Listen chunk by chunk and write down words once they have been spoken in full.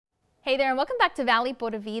Hey there and welcome back to Valley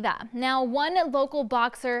por Vida. Now, one local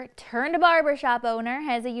boxer turned barbershop owner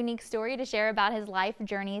has a unique story to share about his life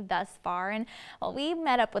journey thus far, and well, we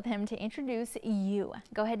met up with him to introduce you.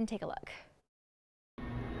 Go ahead and take a look.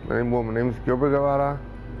 My name is Gilbert Guevara.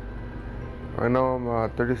 Right now I'm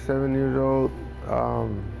 37 years old.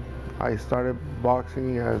 I started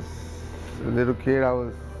boxing as a little kid. I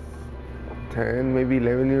was 10, maybe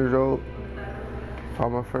 11 years old. Fought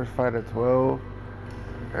my first fight at 12.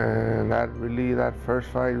 And that first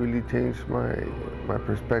fight really changed my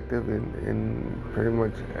perspective in pretty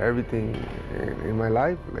much everything in my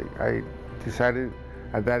life. Like, I decided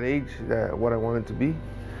at that age that what I wanted to be.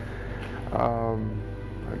 I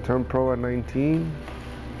turned pro at 19,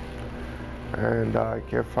 and I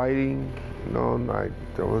kept fighting. You know, I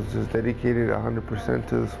was just dedicated 100%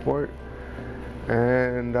 to the sport.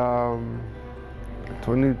 And at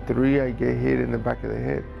 23, I get hit in the back of the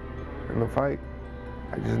head in a fight.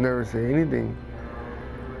 I just never say anything,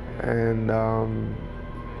 and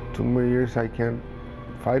 2 more years I can't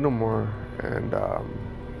fight no more, and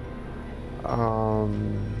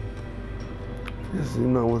just, you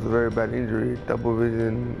know, it was a very bad injury, double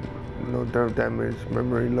vision, nerve damage,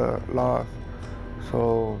 memory loss,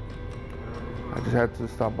 so I just had to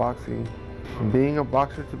stop boxing. Being a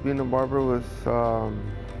boxer to being a barber was not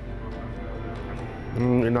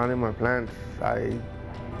in my plans.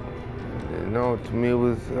 To me it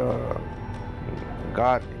was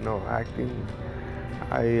God, acting.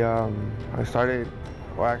 I started,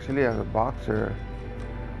 well, actually as a boxer.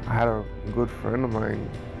 I had a good friend of mine.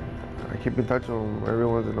 I keep in touch with him every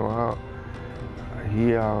once in a while.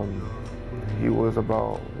 He was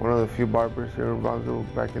about one of the few barbers here in Brownsville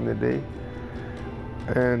back in the day.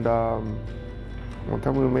 And one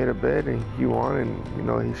time we made a bet and he won,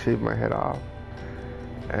 and he shaved my head off.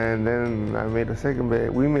 And then I made a second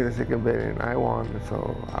bet. We made a second bet, and I won.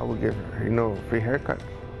 So I would get, free haircuts.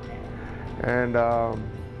 And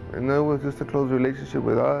it was just a close relationship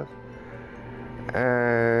with us.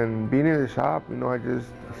 And being in the shop, I just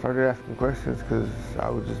started asking questions because I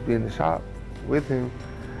would just be in the shop with him,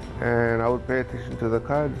 and I would pay attention to the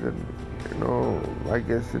cuts. And I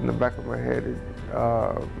guess in the back of my head,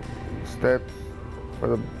 steps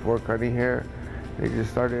for cutting hair, they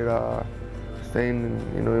just started staying,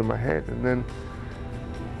 in my head. And then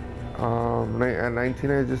at 19,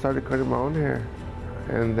 I just started cutting my own hair.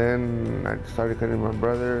 And then I started cutting my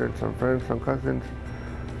brother and some friends, some cousins.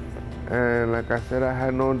 And like I said, I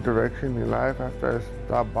had no direction in life after I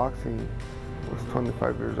stopped boxing. I was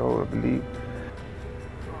 25 years old, I believe.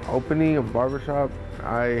 Opening a barbershop,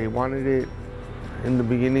 I wanted it in the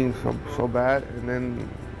beginning so bad, and then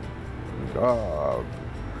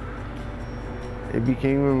it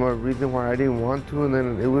became a reason why I didn't want to, and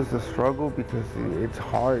then it was a struggle because it's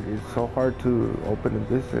hard. It's so hard to open a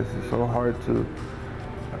business. It's so hard to,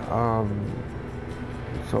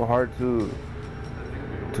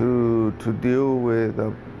 deal with,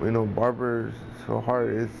 barbers. So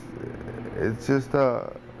hard. It's just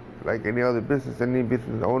like any other business. Any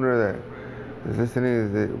business owner that is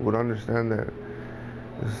listening would understand that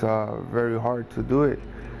it's very hard to do it,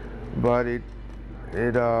 but it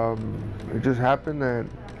just happened that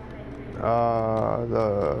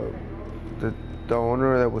the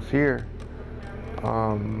owner that was here,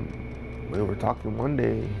 we were talking one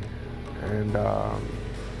day, and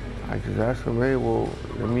I just asked him, hey, well,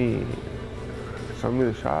 show me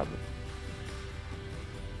the shop.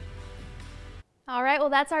 All right, well,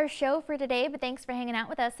 that's our show for today, but thanks for hanging out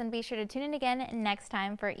with us, and be sure to tune in again next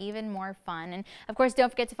time for even more fun. And of course, don't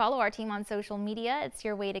forget to follow our team on social media. It's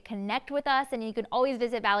your way to connect with us, and you can always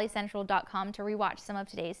visit valleycentral.com to rewatch some of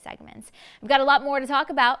today's segments. We've got a lot more to talk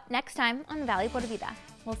about next time on Valley por Vida.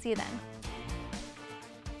 We'll see you then.